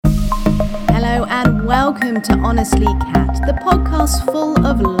and welcome to Honestly Cat, the podcast full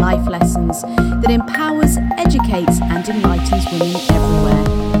of life lessons that empowers, educates, and enlightens women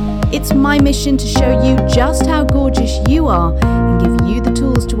everywhere. It's my mission to show you just how gorgeous you are and give you the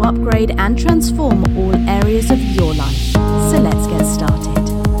tools to upgrade and transform all areas of your life. So let's get started.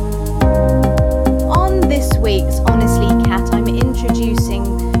 On this week's Honestly Cat, I'm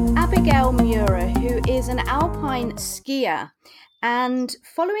introducing Abigail Mura, who is an alpine skier. And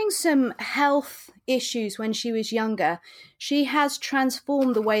following some health issues when she was younger, she has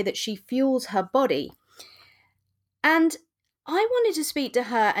transformed the way that she fuels her body. And I wanted to speak to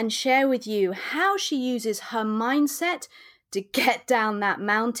her and share with you how she uses her mindset to get down that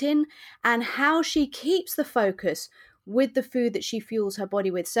mountain and how she keeps the focus with the food that she fuels her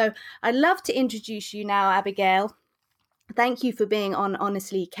body with. So I'd love to introduce you now, Abigail. Thank you for being on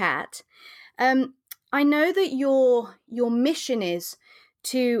Honestly Cat. I know that your mission is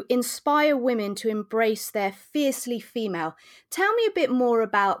to inspire women to embrace their fiercely female. Tell me a bit more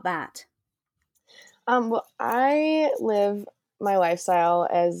about that. Well, I live my lifestyle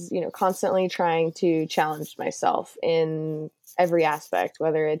as, constantly trying to challenge myself in every aspect,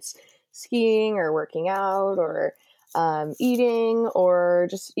 whether it's skiing or working out or eating or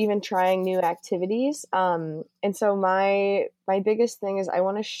just even trying new activities. And so my biggest thing is I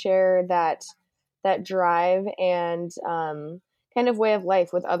want to share that drive and kind of way of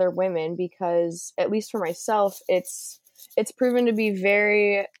life with other women, because at least for myself, it's proven to be a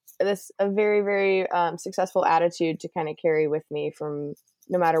very, very successful attitude to kind of carry with me from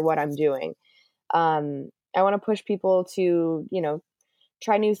no matter what I'm doing. I want to push people to,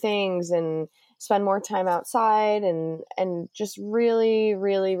 try new things and spend more time outside and just really,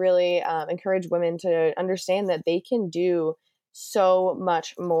 really, really encourage women to understand that they can do so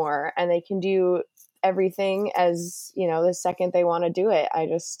much more and they can do everything as, the second they want to do it. I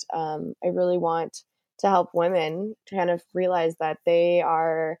really want to help women to kind of realize that they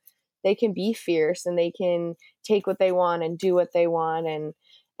can be fierce and they can take what they want and do what they want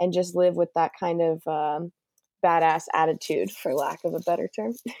and just live with that kind of badass attitude, for lack of a better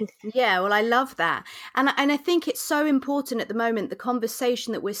term. Yeah, well, I love that. And I think it's so important at the moment, the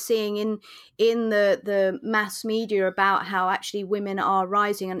conversation that we're seeing in the mass media about how actually women are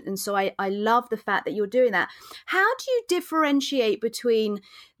rising. And so I love the fact that you're doing that. How do you differentiate between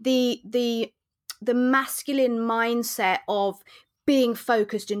the masculine mindset of being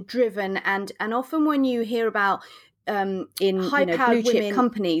focused and driven and often when you hear about in high-powered blue chip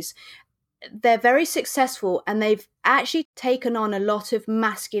companies, they're very successful and they've actually taken on a lot of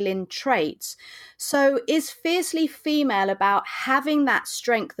masculine traits. So is fiercely female about having that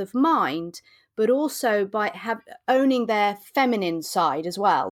strength of mind, but also by owning their feminine side as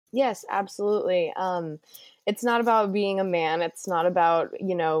well? Yes, absolutely. It's not about being a man. It's not about,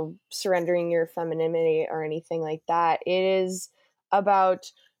 surrendering your femininity or anything like that. It is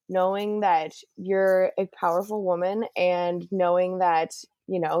about knowing that you're a powerful woman and knowing that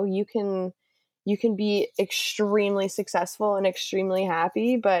you can be extremely successful and extremely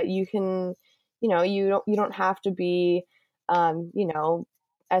happy, but you can, you don't have to be,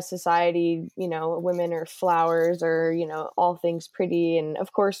 as society, women are flowers or, all things pretty. And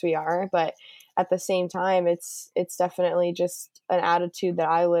of course we are, but at the same time, it's definitely just an attitude that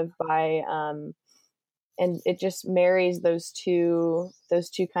I live by. And it just marries those two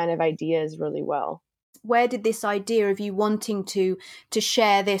kind of ideas really well. Where did this idea of you wanting to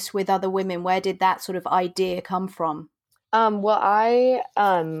share this with other women, where did that sort of idea come from? Well, I,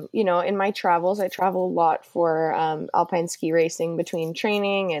 in my travels, I travel a lot for alpine ski racing, between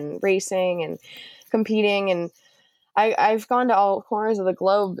training and racing and competing. And I've gone to all corners of the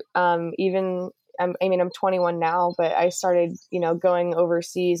globe. I'm 21 now, but I started, going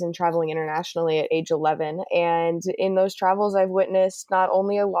overseas and traveling internationally at age 11. And in those travels, I've witnessed not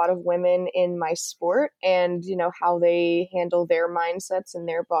only a lot of women in my sport and, how they handle their mindsets and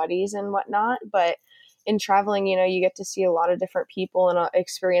their bodies and whatnot, but in traveling, you get to see a lot of different people and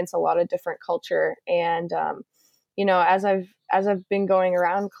experience a lot of different culture. And, as I've been going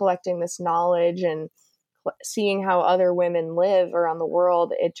around collecting this knowledge and seeing how other women live around the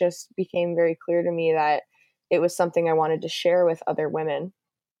world, it just became very clear to me that it was something I wanted to share with other women.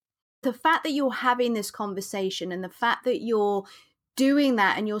 The fact that you're having this conversation and the fact that you're doing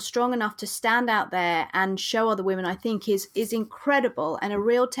that and you're strong enough to stand out there and show other women, I think is incredible and a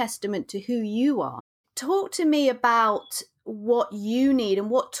real testament to who you are. Talk to me about what you need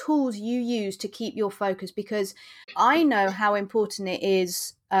and what tools you use to keep your focus, because I know how important it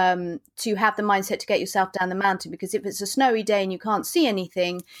is to have the mindset to get yourself down the mountain, because if it's a snowy day and you can't see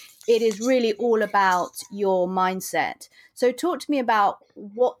anything, it is really all about your mindset. So talk to me about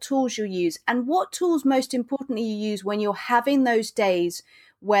what tools you use, and what tools most importantly you use when you're having those days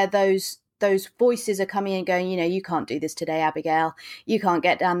where those voices are coming and going, you can't do this today, Abigail. You can't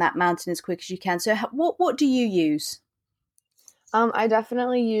get down that mountain as quick as you can. So what do you use? I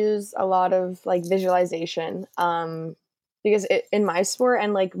definitely use a lot of like visualization, because in my sport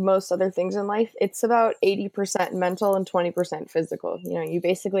and like most other things in life, it's about 80% mental and 20% physical. You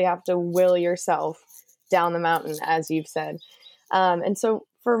basically have to will yourself down the mountain, as you've said. And so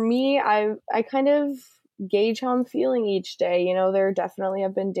for me, I kind of gauge how I'm feeling each day. There definitely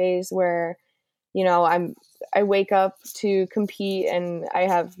have been days where, I wake up to compete and I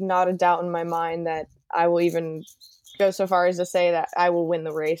have not a doubt in my mind that I will even go so far as to say that I will win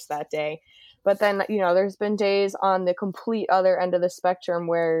the race that day. But then, there's been days on the complete other end of the spectrum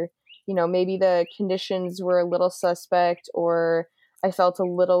where, maybe the conditions were a little suspect, or I felt a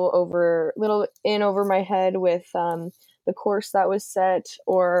little in over my head with the course that was set,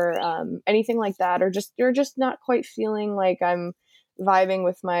 or anything like that, or you're just not quite feeling like I'm vibing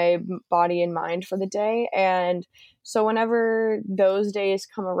with my body and mind for the day. And so whenever those days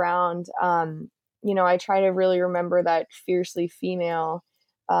come around, I try to really remember that fiercely female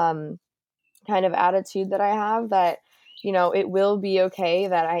kind of attitude that I have, that, it will be okay,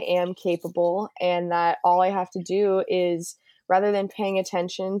 that I am capable, and that all I have to do is, rather than paying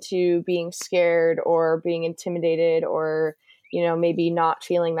attention to being scared or being intimidated or, maybe not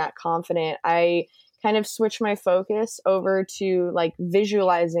feeling that confident, I kind of switch my focus over to like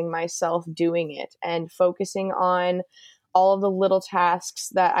visualizing myself doing it and focusing on all of the little tasks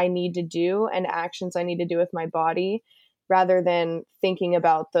that I need to do and actions I need to do with my body, rather than thinking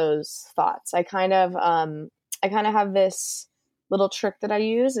about those thoughts. I kind of have this little trick that I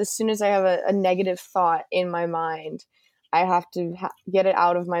use. As soon as I have a negative thought in my mind, I have to get it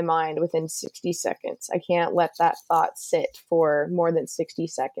out of my mind within 60 seconds. I can't let that thought sit for more than 60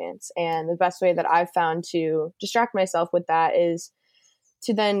 seconds. And the best way that I've found to distract myself with that is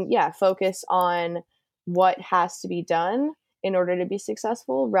to then, focus on what has to be done in order to be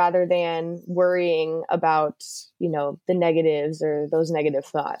successful, rather than worrying about, the negatives or those negative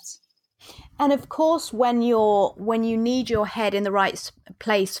thoughts. And of course, when you need your head in the right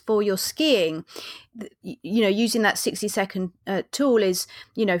place for your skiing, using that 60-second tool is,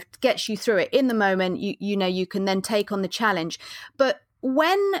 gets you through it in the moment. You can then take on the challenge. But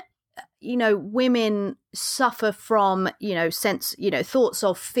when women suffer from, thoughts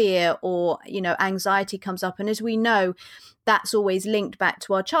of fear or, anxiety comes up. And as we know, that's always linked back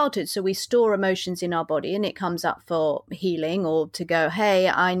to our childhood. So we store emotions in our body, and it comes up for healing, or to go, hey,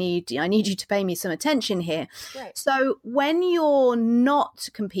 I need you to pay me some attention here. Right. So when you're not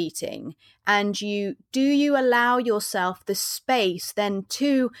competing, and do you allow yourself the space then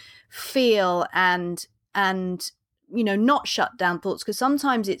to feel and not shut down thoughts? Because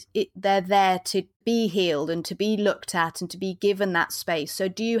sometimes they're there to be healed and to be looked at and to be given that space. So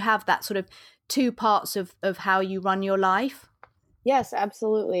do you have that sort of two parts of how you run your life? Yes,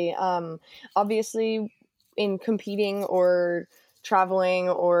 absolutely. Obviously, in competing or traveling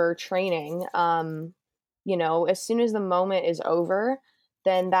or training, as soon as the moment is over,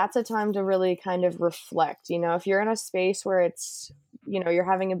 then that's a time to really kind of reflect. If you're in a space where it's, you're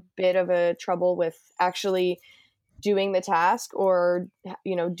having a bit of a trouble with actually doing the task, or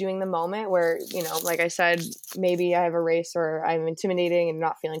doing the moment where, like I said, maybe I have a race or I'm intimidating and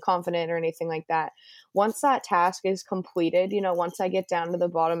not feeling confident or anything like that. Once that task is completed, once I get down to the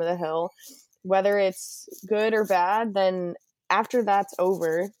bottom of the hill, whether it's good or bad, then after that's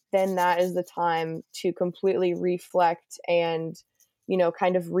over, then that is the time to completely reflect and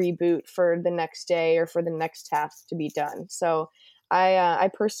kind of reboot for the next day or for the next task to be done. So I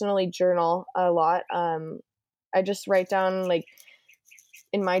personally journal a lot. I just write down, like,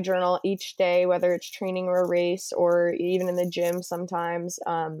 in my journal each day, whether it's training or a race or even in the gym sometimes.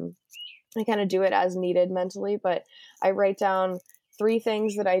 I kind of do it as needed mentally, but I write down 3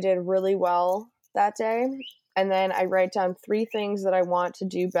 things that I did really well that day. And then I write down 3 things that I want to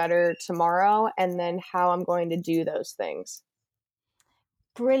do better tomorrow, and then how I'm going to do those things.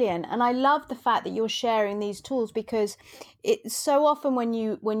 Brilliant. And I love the fact that you're sharing these tools, because it's so often when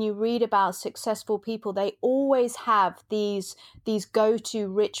you read about successful people, they always have these go-to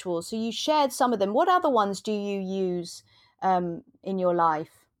rituals. So you shared some of them. What other ones do you use in your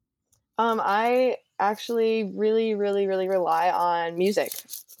life? I actually really, really, really rely on music,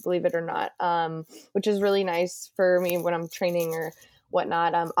 believe it or not, which is really nice for me when I'm training or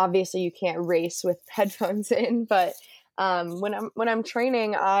whatnot. Obviously, you can't race with headphones in, but When I'm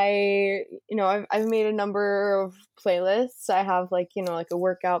training, I've made a number of playlists. I have like a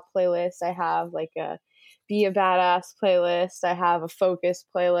workout playlist. I have like a be a badass playlist. I have a focus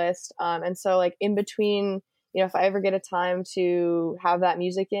playlist. And so like in between, if I ever get a time to have that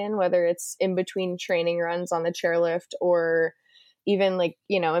music in, whether it's in between training runs on the chairlift or even like,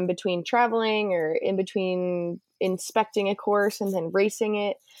 in between traveling or in between inspecting a course and then racing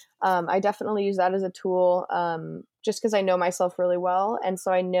it, I definitely use that as a tool, just because I know myself really well. And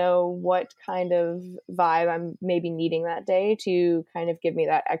so I know what kind of vibe I'm maybe needing that day to kind of give me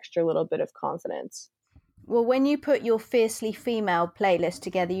that extra little bit of confidence. Well, when you put your Fiercely Female playlist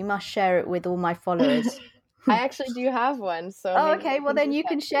together, you must share it with all my followers. I actually do have one. So oh, okay. Well, then you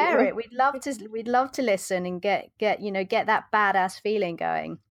can share it. We'd love to listen and get that badass feeling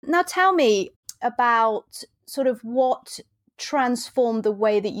going. Now, tell me about sort of what transformed the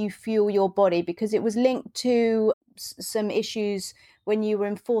way that you fuel your body, because it was linked to some issues when you were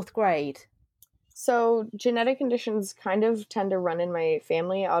in 4th grade. So genetic conditions kind of tend to run in my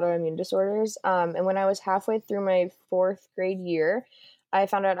family, autoimmune disorders. And when I was halfway through my 4th grade year, I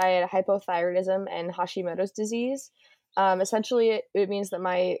found out I had hypothyroidism and Hashimoto's disease. Essentially, it means that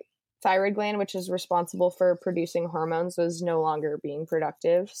my thyroid gland, which is responsible for producing hormones, was no longer being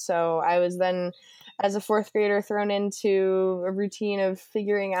productive. So I was then, as a 4th grader, thrown into a routine of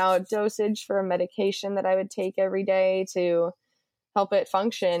figuring out dosage for a medication that I would take every day to help it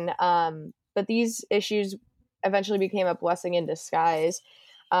function. But these issues eventually became a blessing in disguise.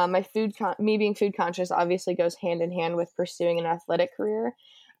 Me being food conscious obviously goes hand in hand with pursuing an athletic career.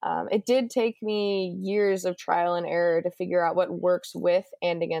 It did take me years of trial and error to figure out what works with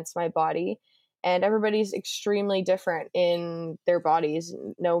and against my body. And everybody's extremely different in their bodies,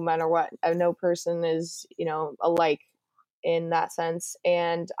 no matter what. No person is, alike in that sense.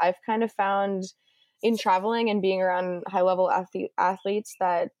 And I've kind of found in traveling and being around high level athletes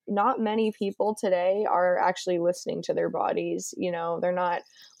that not many people today are actually listening to their bodies. They're not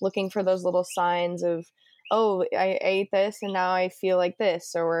looking for those little signs of, oh, I ate this and now I feel like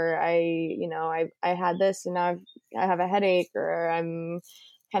this, or I had this and now I have a headache, or I'm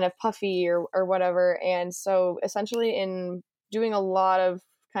kind of puffy or whatever. And so essentially in doing a lot of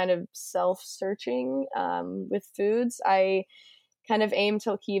kind of self-searching with foods, I kind of aim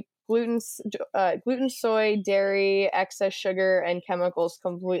to keep gluten, soy, dairy, excess sugar, and chemicals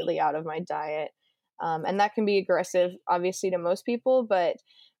completely out of my diet. And that can be aggressive, obviously, to most people. But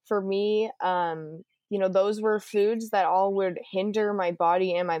for me, those were foods that all would hinder my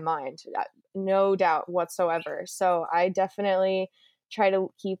body and my mind, no doubt whatsoever. So I definitely try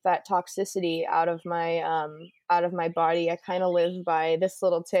to keep that toxicity out of my body. I kind of live by this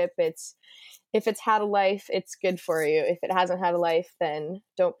little tip. If it's had a life, it's good for you. If it hasn't had a life, then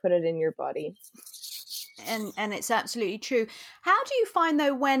don't put it in your body. And it's absolutely true. How do you find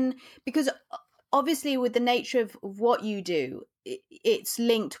though because obviously with the nature of what you do, it's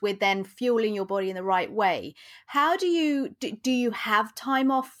linked with then fueling your body in the right way. How do you have time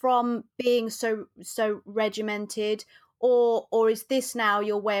off from being so regimented, or is this now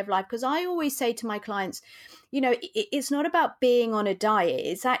your way of life? Because I always say to my clients, it's not about being on a diet.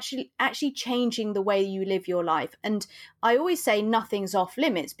 It's actually changing the way you live your life. And I always say nothing's off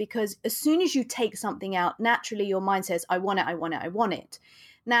limits, because as soon as you take something out, naturally your mind says, I want it, I want it, I want it.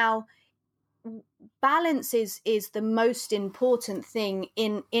 Now, balance is the most important thing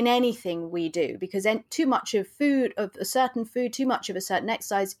in anything we do, because too much of a certain food, too much of a certain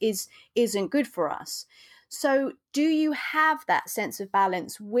exercise isn't good for us. So do you have that sense of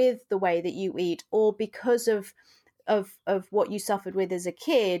balance with the way that you eat, or because of what you suffered with as a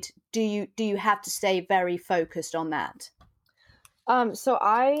kid, do you have to stay very focused on that? So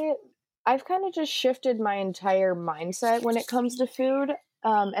I've kind of just shifted my entire mindset when it comes to food.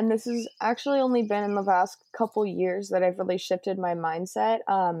 And this has actually only been in the past couple years that I've really shifted my mindset.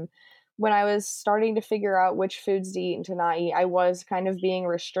 When I was starting to figure out which foods to eat and to not eat, I was kind of being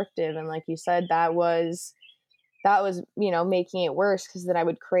restrictive. And like you said, that was, making it worse, because then I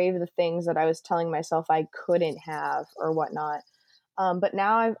would crave the things that I was telling myself I couldn't have or whatnot. But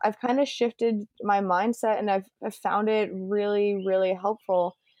now I've kind of shifted my mindset, and I've found it really, really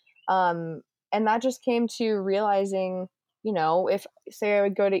helpful. And that just came to realizing, if say I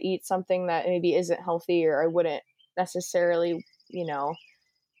would go to eat something that maybe isn't healthy, or I wouldn't necessarily,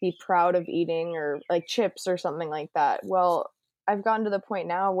 be proud of eating, or like chips or something like that. Well, I've gotten to the point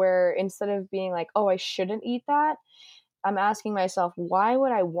now where instead of being like, oh, I shouldn't eat that, I'm asking myself, why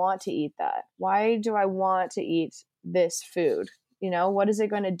would I want to eat that? Why do I want to eat this food? What is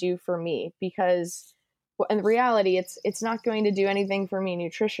it going to do for me? Because in reality, it's not going to do anything for me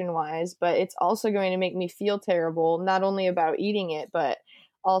nutrition wise, but it's also going to make me feel terrible, not only about eating it, but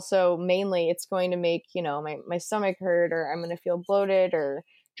also mainly it's going to make, my stomach hurt, or I'm going to feel bloated or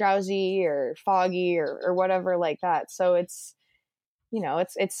drowsy or foggy or whatever like that. So it's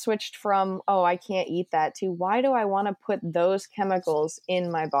switched from, oh, I can't eat that, to why do I want to put those chemicals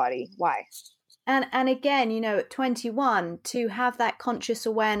in my body? Why? And again, at 21, to have that conscious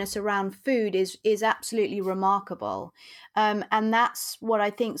awareness around food is absolutely remarkable, and that's what I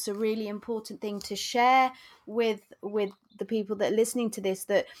think is a really important thing to share with the people that are listening to this.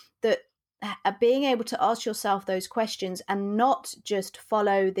 That being able to ask yourself those questions and not just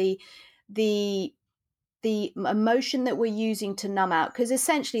follow the emotion that we're using to numb out, because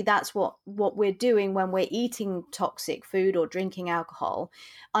essentially that's what we're doing when we're eating toxic food or drinking alcohol,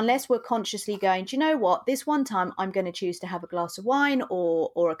 unless we're consciously going, do you know what, this one time I'm going to choose to have a glass of wine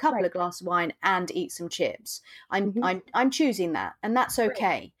or a couple Right. of glasses of wine and eat some chips. Mm-hmm. I'm choosing that, and that's okay.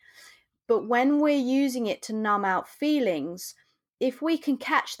 Right. But when we're using it to numb out feelings, if we can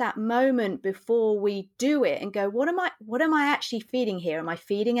catch that moment before we do it and go, what am I actually feeding here? Am I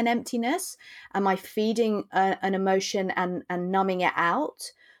feeding an emptiness? Am I feeding an emotion and numbing it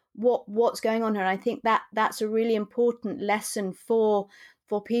out? What's going on here? And I think that's a really important lesson for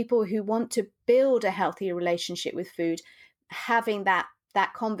people who want to build a healthy relationship with food, having that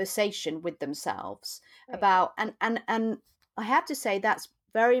conversation with themselves. Right. About and I have to say that's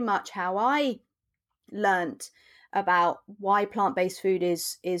very much how I learned about why plant-based food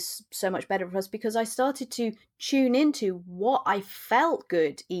is so much better for us, because I started to tune into what I felt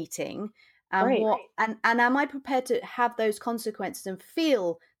good eating, and Right. what and am I prepared to have those consequences and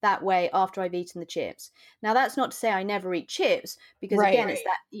feel that way after I've eaten the chips. Now that's not to say I never eat chips, because Right. again, it's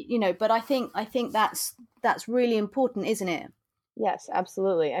that, but I think that's really important, isn't it? Yes,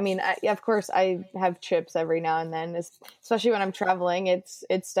 absolutely. I mean, of course, I have chips every now and then, especially when I'm traveling.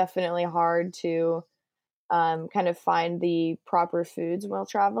 It's definitely hard to kind of find the proper foods while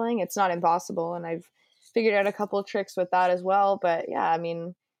traveling. It's not impossible, and I've figured out a couple of tricks with that as well. But yeah, I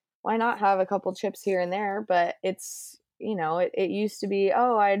mean, why not have a couple chips here and there? But it's, it used to be,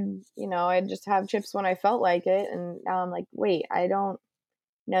 oh, I'd just have chips when I felt like it, and now I'm like, wait, I don't.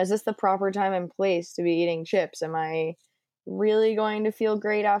 Is this the proper time and place to be eating chips? Am I really going to feel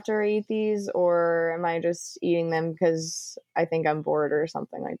great after I eat these, or am I just eating them because I think I'm bored or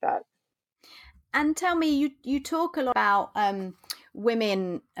something like that? And tell me, you talk a lot about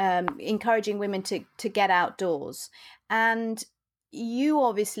women, encouraging women to get outdoors, and you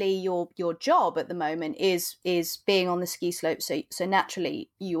obviously your job at the moment is being on the ski slope, so naturally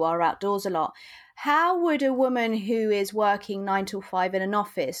you are outdoors a lot. How would a woman who is working 9 to 5 in an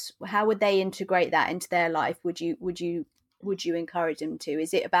office, how would they integrate that into their life? Would you encourage them to?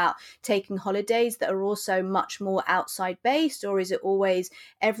 Is it about taking holidays that are also much more outside based, or is it always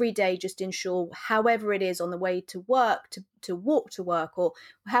every day just ensure, however it is on the way to work, to walk to work? Or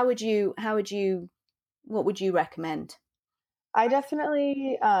what would you recommend? I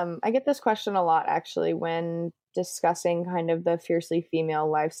definitely, I get this question a lot actually when discussing kind of the fiercely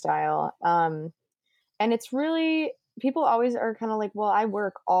female lifestyle. And it's really, people always are kind of like, well, I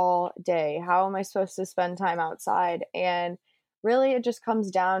work all day. How am I supposed to spend time outside? And really, it just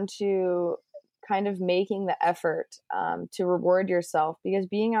comes down to kind of making the effort to reward yourself, because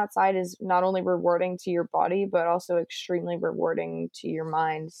being outside is not only rewarding to your body, but also extremely rewarding to your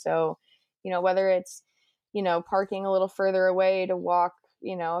mind. So, whether it's, parking a little further away to walk,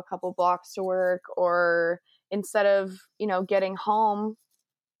 a couple blocks to work, or instead of, getting home,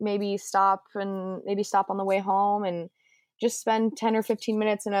 maybe stop on the way home and just spend 10 or 15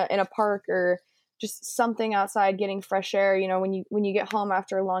 minutes in a park, or just something outside getting fresh air. When you get home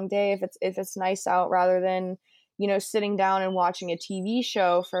after a long day, if it's nice out, rather than sitting down and watching a TV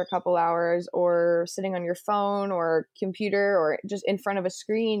show for a couple hours, or sitting on your phone or computer, or just in front of a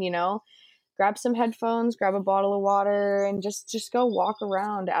screen, grab some headphones, grab a bottle of water, and just go walk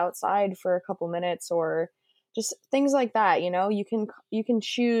around outside for a couple minutes, or just things like that. You can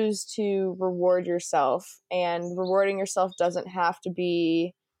choose to reward yourself, and rewarding yourself doesn't have to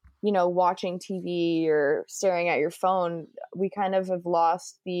be watching TV or staring at your phone. We kind of have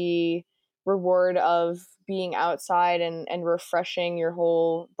lost the reward of being outside and refreshing your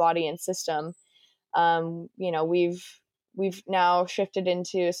whole body and system. We've now shifted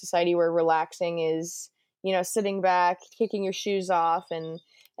into a society where relaxing is, sitting back, kicking your shoes off, and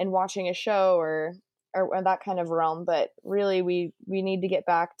watching a show, or that kind of realm. But really, we need to get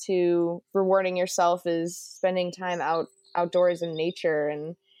back to rewarding yourself is spending time outdoors in nature,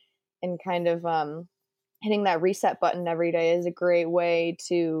 and kind of hitting that reset button every day is a great way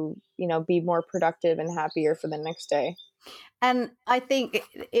to, be more productive and happier for the next day. And I think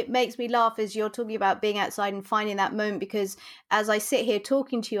it makes me laugh as you're talking about being outside and finding that moment, because as I sit here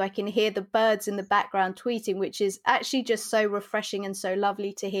talking to you, I can hear the birds in the background tweeting, which is actually just so refreshing and so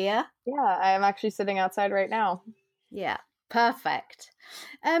lovely to hear. Yeah, I am actually sitting outside right now. Yeah, perfect.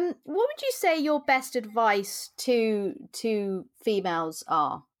 What would you say your best advice to females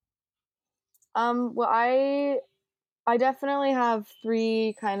are? Well, I definitely have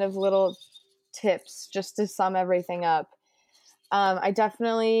 3 kind of little tips just to sum everything up. I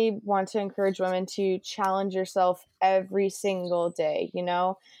definitely want to encourage women to challenge yourself every single day,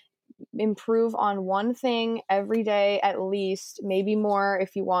 improve on one thing every day, at least, maybe more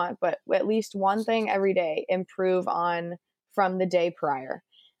if you want, but at least one thing every day, improve on from the day prior.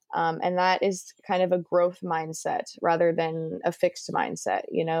 And that is kind of a growth mindset rather than a fixed mindset,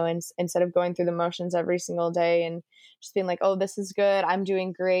 and instead of going through the motions every single day and just being like, oh, this is good, I'm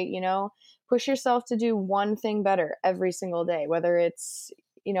doing great, push yourself to do one thing better every single day, whether it's,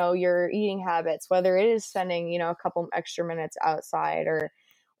 your eating habits, whether it is spending, a couple extra minutes outside or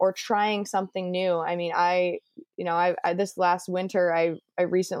trying something new. I mean, I this last winter, I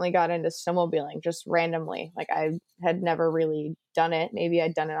recently got into snowmobiling just randomly. Like, I had never really done it. Maybe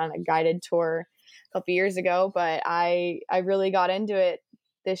I'd done it on a guided tour a couple years ago, but I really got into it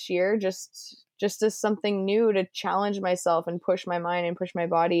this year just as something new to challenge myself and push my mind and push my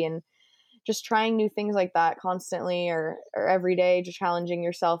body, and just trying new things like that constantly or every day, just challenging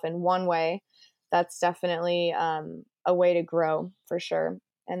yourself in one way. That's definitely a way to grow for sure.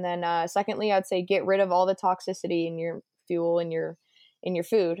 And then secondly, I'd say get rid of all the toxicity in your fuel in your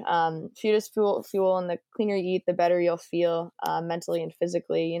food. Food is fuel, and the cleaner you eat, the better you'll feel mentally and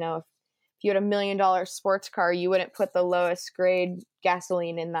physically. If you had $1 million sports car, you wouldn't put the lowest grade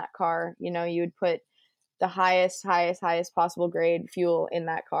gasoline in that car. You would put the highest possible grade fuel in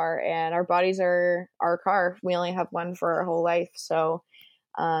that car. And our bodies are our car. We only have one for our whole life. So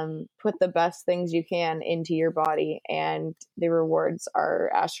put the best things you can into your body, and the rewards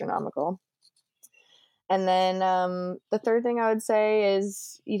are astronomical. And then the third thing I would say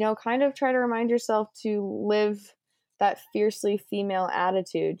is, kind of try to remind yourself to live that fiercely female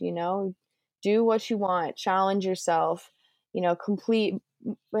attitude. Do what you want, challenge yourself, complete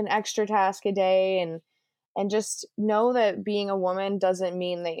an extra task a day, and just know that being a woman doesn't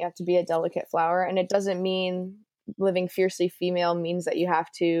mean that you have to be a delicate flower, and it doesn't mean living fiercely female means that you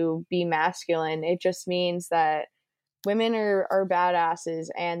have to be masculine. It just means that women are badasses,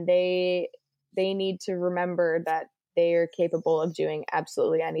 and they need to remember that they are capable of doing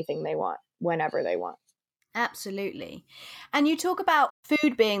absolutely anything they want whenever they want. Absolutely. And you talk about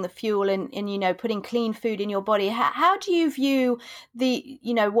food being the fuel and putting clean food in your body. How do you view the,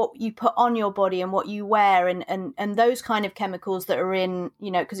 what you put on your body and what you wear and those kind of chemicals that are in,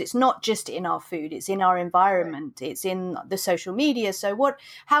 because it's not just in our food, it's in our environment, it's in the social media. So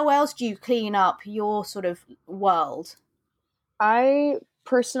how else do you clean up your sort of world? I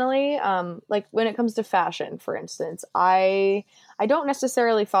personally, like when it comes to fashion, for instance, I don't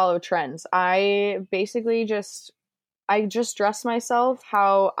necessarily follow trends. I basically just dress myself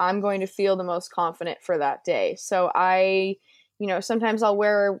how I'm going to feel the most confident for that day. So sometimes I'll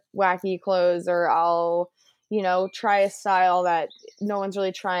wear wacky clothes, or I'll, try a style that no one's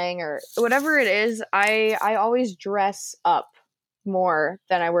really trying, or whatever it is. I always dress up more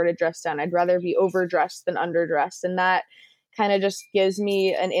than I were to dress down. I'd rather be overdressed than underdressed. And that kind of just gives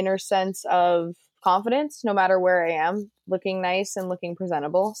me an inner sense of confidence no matter where I am, looking nice and looking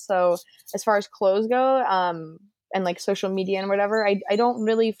presentable. So as far as clothes go, and like social media and whatever, I don't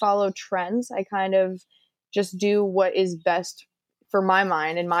really follow trends. I kind of just do what is best for my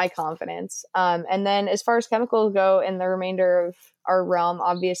mind and my confidence. And then as far as chemicals go in the remainder of our realm,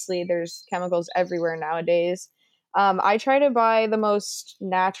 obviously there's chemicals everywhere nowadays. I try to buy the most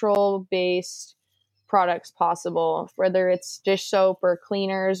natural based products possible, whether it's dish soap or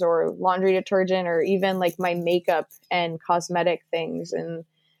cleaners or laundry detergent, or even like my makeup and cosmetic things and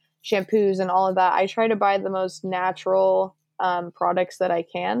shampoos and all of that. I try to buy the most natural products that I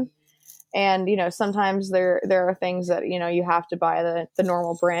can. And, sometimes there are things that, you have to buy the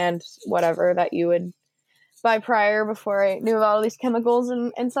normal brand, whatever, that you would buy prior before I knew about all these chemicals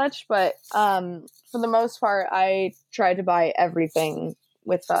and such. But for the most part, I try to buy everything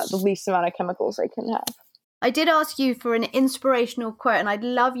with the least amount of chemicals I can have. I did ask you for an inspirational quote, and I'd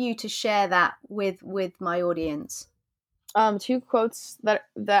love you to share that with my audience. 2 quotes that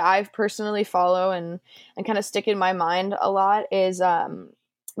I've personally follow and kind of stick in my mind a lot is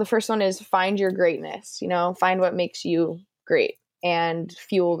the first one is find your greatness, find what makes you great and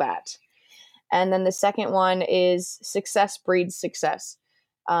fuel that. And then the second one is success breeds success.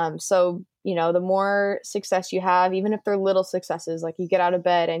 So, the more success you have, even if they're little successes, like you get out of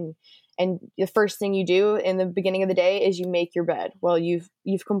bed and the first thing you do in the beginning of the day is you make your bed. Well, you've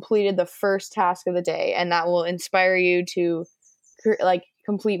completed the first task of the day, and that will inspire you to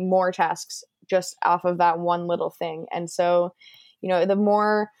complete more tasks just off of that one little thing. And so, the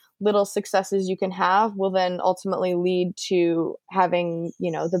more little successes you can have will then ultimately lead to having,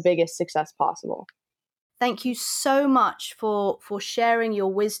 the biggest success possible. Thank you so much for sharing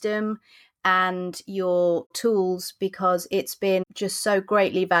your wisdom and your tools, because it's been just so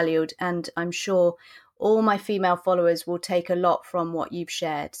greatly valued. And I'm sure all my female followers will take a lot from what you've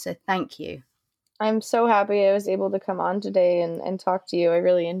shared. So thank you. I'm so happy I was able to come on today and talk to you. I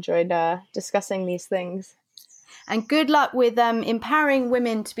really enjoyed discussing these things. And good luck with empowering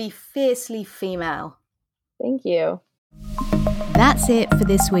women to be fiercely female. Thank you. That's it for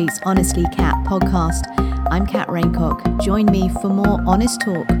this week's Honestly Kat podcast. I'm Kat Raincock. Join me for more honest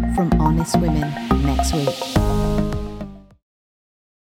talk from honest women next week.